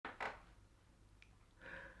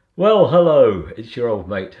Well, hello, it's your old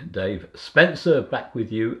mate Dave Spencer back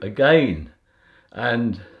with you again,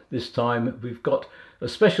 and this time we've got a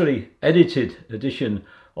specially edited edition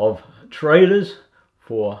of trailers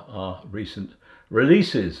for our recent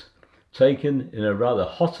releases, taken in a rather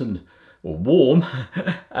hot and warm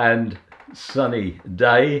and sunny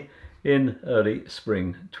day in early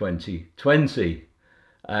spring 2020.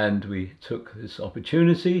 And we took this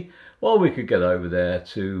opportunity while we could get over there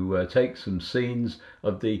to take some scenes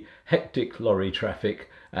of the hectic lorry traffic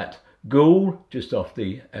at Goole, just off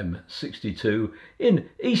the M62 in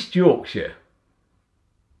East Yorkshire.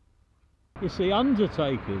 You see,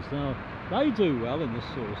 undertakers, now, they do well in this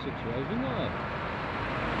sort of situation, don't they?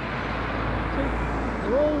 See,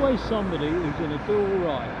 there's always somebody who's going to do all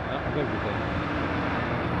right out of everything.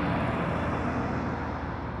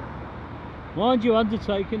 Mind you,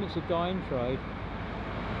 undertaking, it's a dying trade.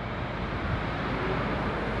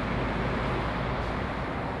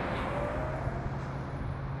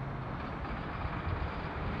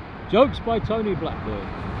 Jokes by Tony Blackburn.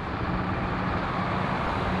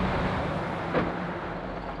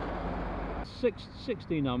 Six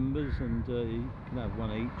 60 numbers, and you can have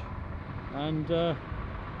one each. And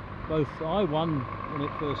both I won when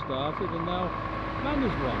it first started, and now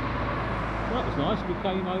Manny's won. That was nice, we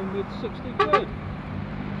came home with 60 quid.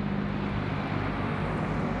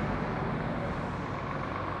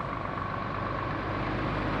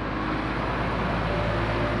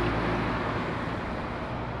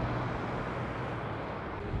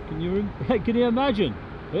 Can you imagine?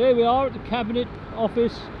 Here we are at the Cabinet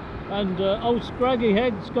Office, and old Scraggy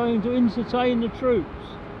Head's going to entertain the troops.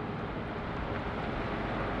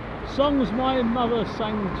 Songs my mother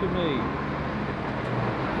sang to me.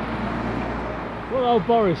 What old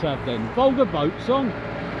Boris have then? Vulgar boat song?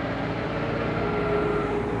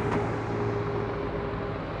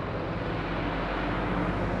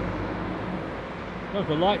 Got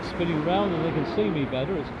the lights spinning around and they can see me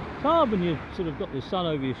better. It's hard when you've sort of got the sun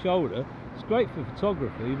over your shoulder. It's great for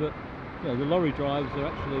photography, but you know, the lorry drives are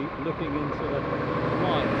actually looking into the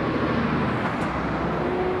light.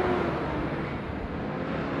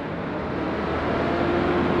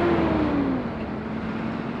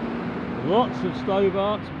 Lots of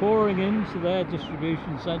Stobarts pouring into their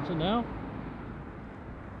distribution centre now,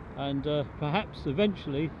 and perhaps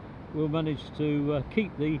eventually we'll manage to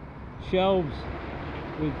keep the shelves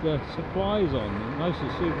with supplies on. Most of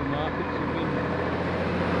the supermarkets have been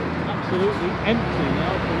absolutely empty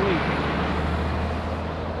now for weeks.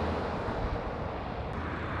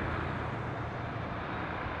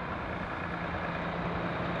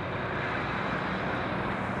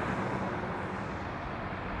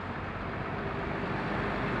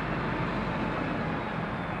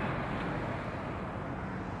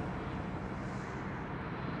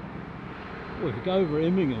 Well, if you go over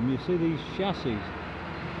Immingham, you see these chassis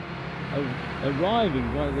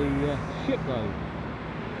arriving by the shipload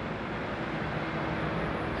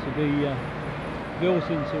to be built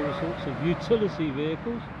into all sorts of utility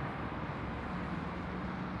vehicles,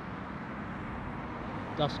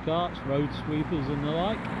 dust carts, road sweepers and the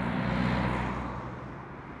like.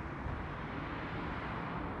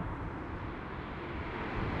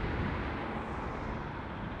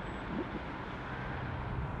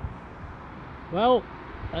 Well,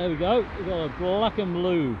 there we go, we've got a black and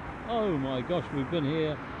blue. Oh my gosh, we've been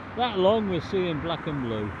here that long, we're seeing black and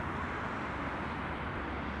blue.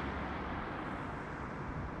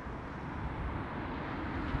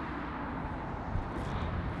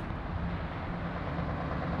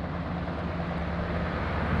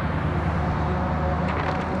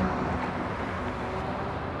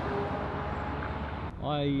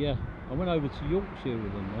 I went over to Yorkshire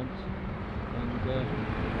with them once, and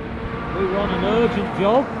we were on an urgent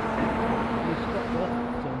job. We stopped off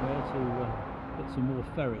somewhere to get some more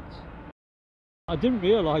ferrets. I didn't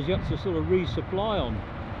realise you had to sort of resupply on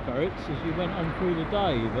ferrets as you went on through the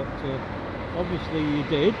day, but obviously you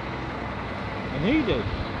did, and he did.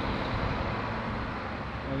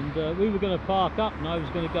 And we were going to park up, and I was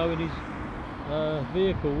going to go in his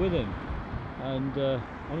vehicle with him. And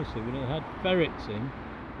honestly, when it had ferrets in,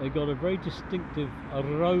 they got a very distinctive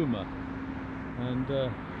aroma.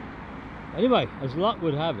 And anyway, as luck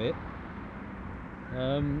would have it,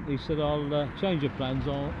 he said, I'll change your plans,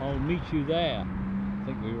 I'll meet you there. I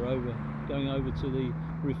think we were going over to the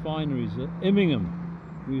refineries at Immingham.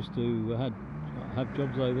 We used to have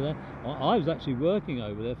jobs over there. I was actually working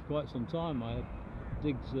over there for quite some time. I had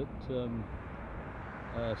digs at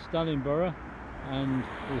Stallingborough and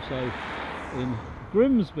also in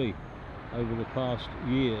Grimsby over the past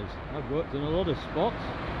years. I've worked in a lot of spots,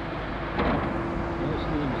 most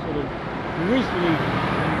of them sort of grisly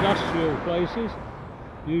and industrial places,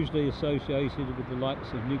 usually associated with the likes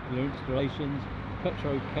of nuclear installations,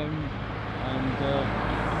 petrochem, and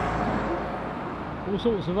all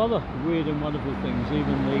sorts of other weird and wonderful things,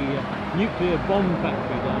 even the nuclear bomb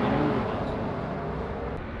factory down in Aldermaston.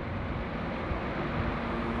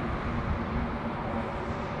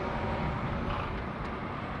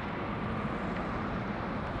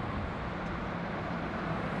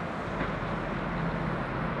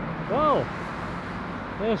 Well,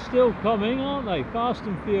 they're still coming, aren't they? Fast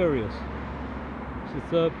and furious. It's the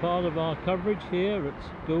third part of our coverage here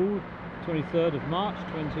at Goole, 23rd of March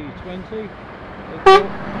 2020.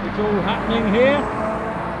 It's all happening here.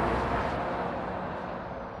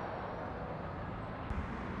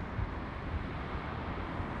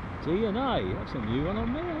 DNA, that's a new one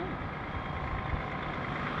on me, isn't it?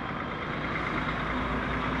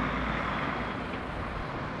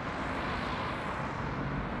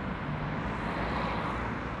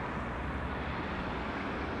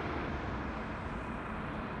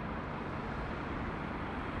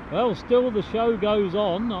 Well, still the show goes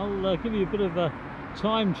on. I'll give you a bit of a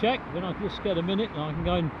time check when I just get a minute and I can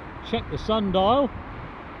go and check the sundial.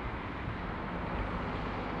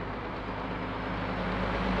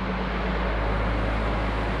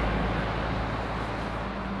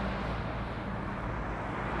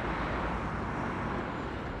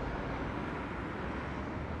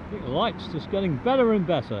 I think the light's just getting better and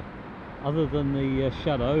better, other than the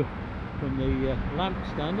shadow from the lamp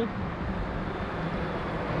standard.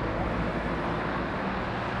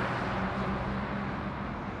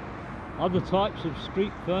 Other types of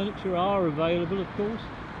street furniture are available, of course.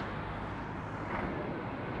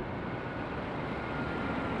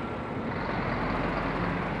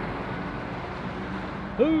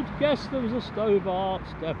 Who'd guess there was a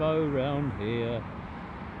Stobart's depot round here?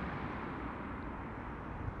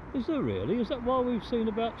 Is there really? Is that why we've seen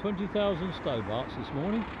about 20,000 Stobarts this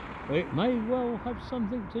morning? It may well have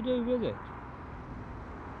something to do with it.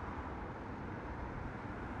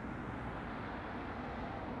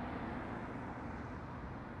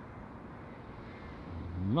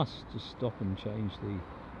 Must just stop and change the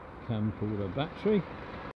camcorder battery.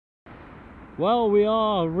 Well, we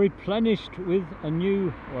are replenished with a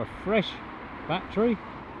new or a fresh battery.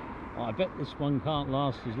 I bet this one can't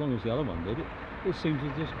last as long as the other one did. It seems to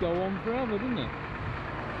just go on forever, doesn't it?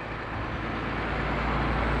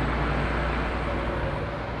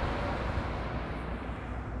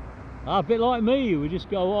 A bit like me, we just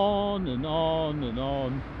go on and on and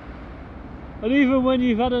on. And even when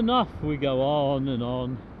you've had enough, we go on and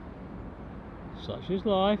on. Such is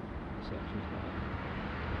life, such is life.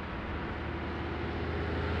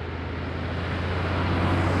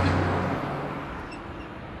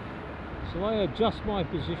 So I adjust my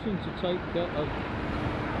position to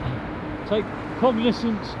take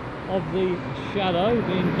cognizance of the shadow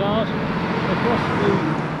being cast across the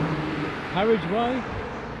carriageway.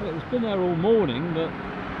 Well, it's been there all morning, but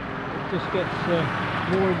it just gets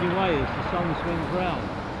more in your way as the sun swings round.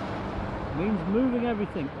 It means moving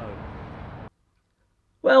everything though.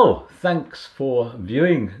 Well, thanks for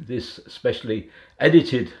viewing this specially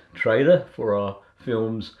edited trailer for our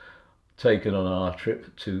films taken on our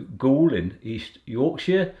trip to Goole in East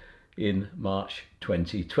Yorkshire in March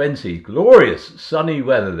 2020. Glorious sunny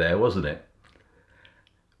weather there, wasn't it?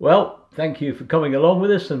 Well, thank you for coming along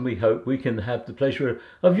with us, and we hope we can have the pleasure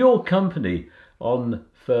of your company on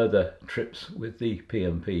further trips with the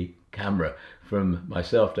P&P camera. From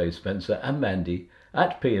myself, Dave Spencer, and Mandy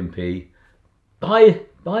at P&P. Bye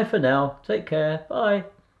for now. Take care. Bye.